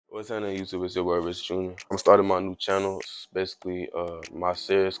What's happening, YouTube? It's your boy Ricch Jr. I'm starting my new channel. It's basically my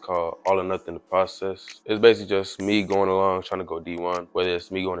series called All or Nothing: The Process. It's basically just me going along trying to go D1, whether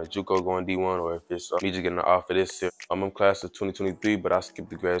it's me going to JUCO going D1 or if it's me just getting an offer this year. I'm in class of 2023, but I skipped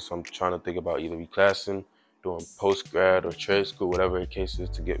the grade, so I'm trying to think about either reclassing, doing post-grad or trade school, whatever the case is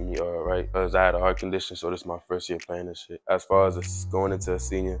to get me right. Because I had a heart condition, so this is my first year playing this shit. As far as going into a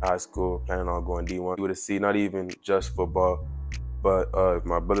senior high school, planning on going D1, you would see not even just football, but if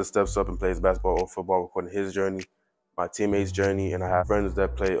my brother steps up and plays basketball or football, recording his journey, my teammates' journey, and I have friends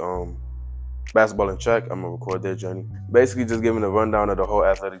that play basketball and track, I'm gonna record their journey. Basically just giving a rundown of the whole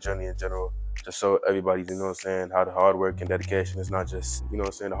athletic journey in general, just show everybody, you know what I'm saying, how the hard work and dedication is not just, you know what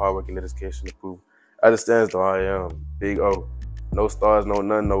I'm saying, the hard work and dedication to prove. As it stands though, I am Big O. No stars, no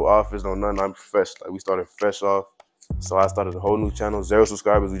none, no offers, no none. I'm fresh. Like, we started fresh off. So I started a whole new channel, 0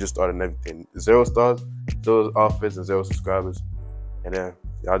 subscribers. We just started everything. 0 stars, 0 offers, and 0 subscribers. And then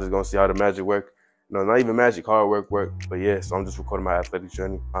y'all just gonna see how the magic work. No, not even magic, hard work. But yeah, so I'm just recording my athletic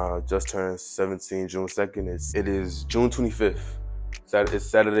journey. Just turned 17 June 2nd. It is June 25th. It's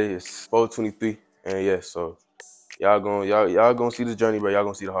Saturday, it's 4:23. And yeah, so y'all gonna see the journey, bro. Y'all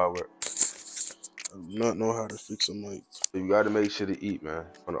gonna see the hard work. I do not know how to fix a mic. You gotta make sure to eat, man.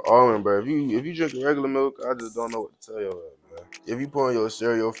 On the almond, bro. If you drinking regular milk, I just don't know what to tell you, man. If you put on your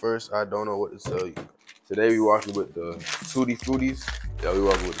cereal first, I don't know what to tell you. Today we walking with the Tutti Fruities. Yeah, we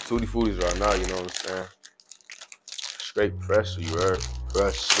walking with the Tutti Fruities right now, you know what I'm saying? Straight fresh, you heard?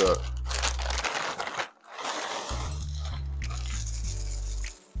 Fresh up.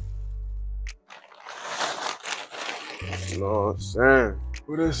 You know what I'm saying?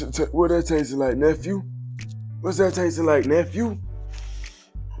 What that tasting like, nephew? What's that tasting like, nephew?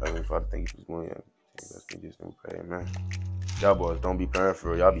 Like, if I think he was going, that's me just been praying, man. Y'all boys don't be praying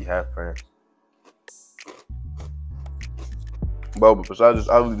for real. Y'all be half praying. But besides,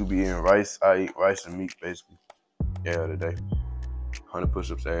 I really do be eating rice. I eat rice and meat basically every other day. 100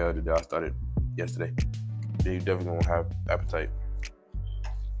 push-ups every other day. I started yesterday. Yeah, you definitely gonna have appetite.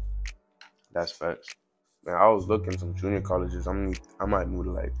 That's facts. Man, I was looking some junior colleges. I might move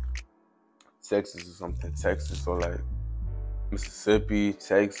to like Texas or something. Texas or like Mississippi,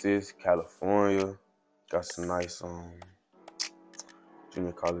 Texas, California. Got some nice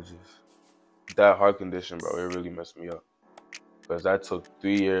junior colleges. That heart condition, bro, it really messed me up. Because that took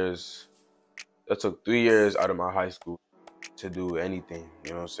 3 years. That took 3 years out of my high school to do anything.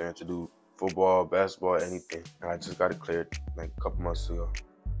 You know what I'm saying? To do football, basketball, anything. And I just got it cleared like a couple months ago.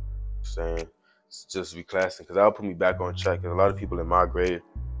 Saying it's just reclassing, because that'll put me back on track. There's a lot of people in my grade,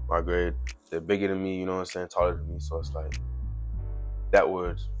 they're bigger than me. You know what I'm saying? Taller than me. So it's like that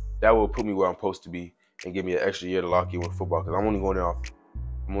would put me where I'm supposed to be and give me an extra year to lock in with football. Because I'm only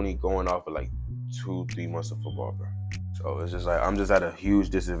going off of like 2-3 months of football, bro. So it's just like I'm just at a huge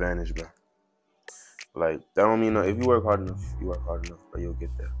disadvantage, bro. Like, that don't mean if you work hard enough, bro, you'll get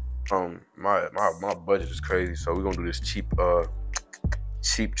there. My budget is crazy, so we're gonna do this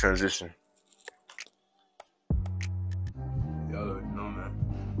cheap transition. Y'all already know, man.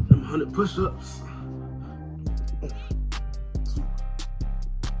 100 push-ups.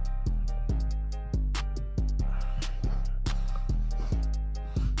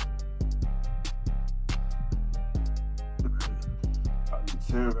 I do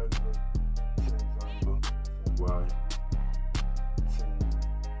 10 regular, 10 combo, 10 wide, 10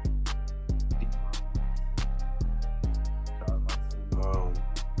 deep line.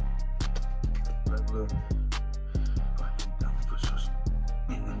 Regular. Push-ups.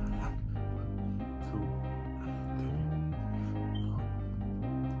 2, 3, 4,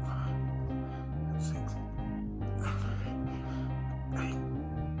 5, 6, 8,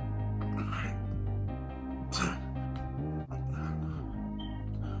 9,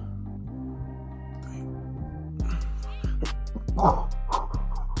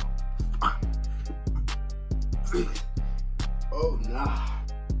 10. Oh, nah.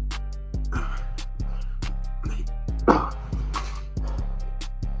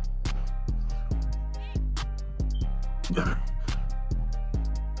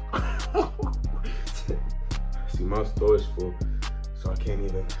 See, my storage full, so I can't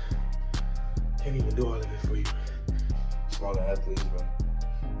even do all of it for you. Smaller athletes, bro.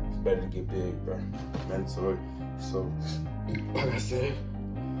 It's better to get big, bro. Mandatory. So, like I said,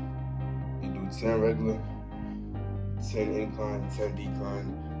 we do 10 regular, 10 incline, 10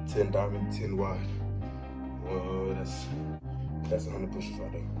 decline, 10 diamond, 10 wide. Well, that's 100 push-ups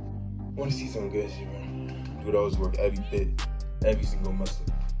right there. Want to see some good shit, bro. Do those work every bit, every single muscle.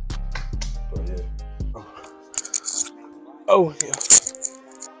 But yeah. Oh, yeah.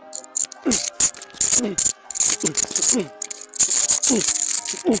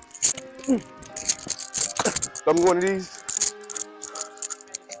 Throw me one of these.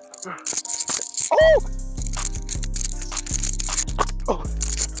 Oh! Oh!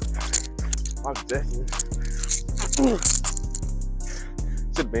 I'm definitely.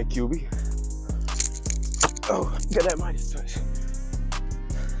 Should've been QB. Oh, got that Midas touch.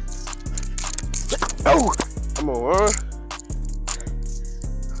 Oh! Come on, run.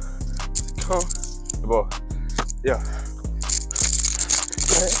 Come. The ball. Yeah.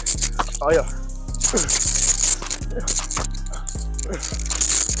 Oh, yeah.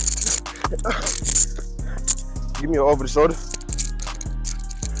 Give me an over the shoulder.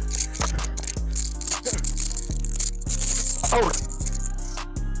 Oh.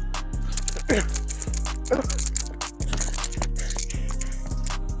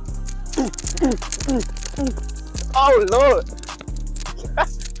 Oh Lord.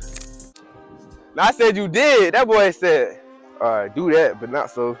 Now I said you did. That boy said, all right, do that, but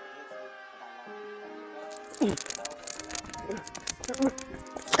not so.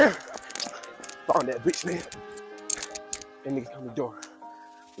 Found that bitch, man. That nigga call me door.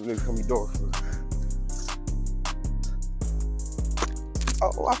 That nigga call me door.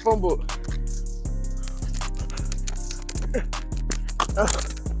 Oh, I fumbled.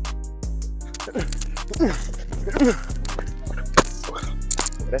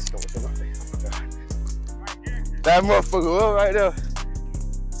 That's going to my face. Oh my God. That motherfucker was right there.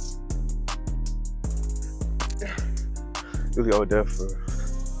 Look at old there for.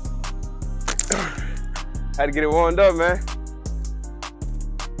 Had to get it warmed up, man.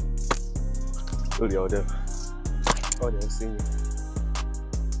 Look at old there. Oh, damn, see me.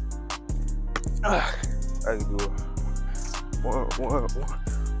 I can do it. One.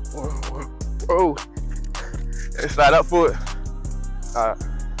 Oh, and slide up for it.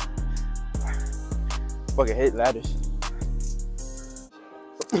 Fucking hate ladders.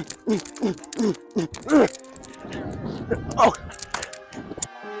 Oh.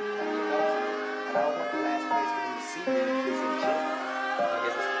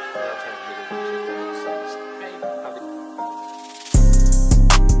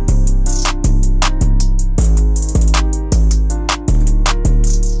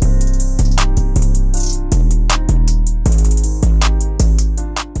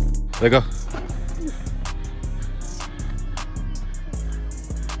 There you go.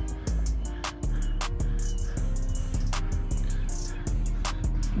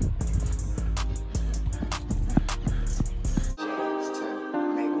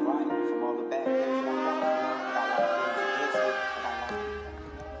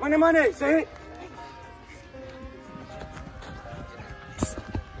 Money, say it.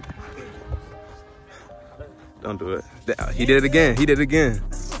 Don't do it. He did it again. He did it again.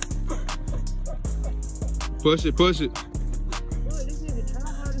 Push it, push it. This nigga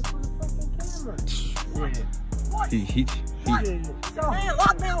trying hard in front of fucking camera. He. Man,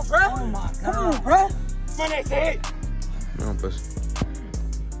 lock down, bro. Oh my God. Come on, bro. Come on, say it. No, I'm pushing.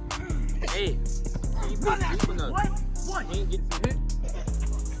 Hey. What? He ain't getting some hit.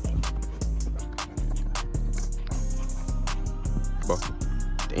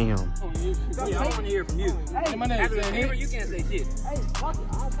 Damn. Yeah, I want to hear from you. Hey, my name is Sam. You can't say shit. Hey, fuck it.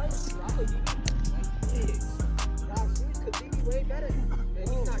 I'll tell you. Way better. Man,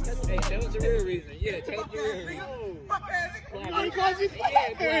 he's not catching. Hey, that was the real reason. Yeah, tell us the real reason.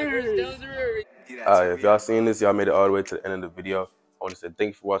 Alright, if y'all seen this, y'all made it all the way to the end of the video. I want to say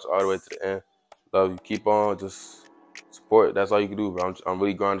thank you for watching all the way to the end. Love you. Keep on. Just support. That's all you can do, bro. I'm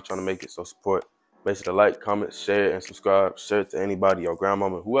really grinding trying to make it, so support. Make sure to like, comment, share, and subscribe. Share it to anybody, your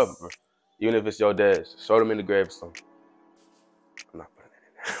grandmama, whoever, bro. Even if it's your dad, show them in the gravestone. I'm not putting it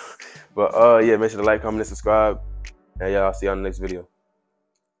in there. But yeah, make sure to like, comment, and subscribe. And yeah, I'll see you on the next video.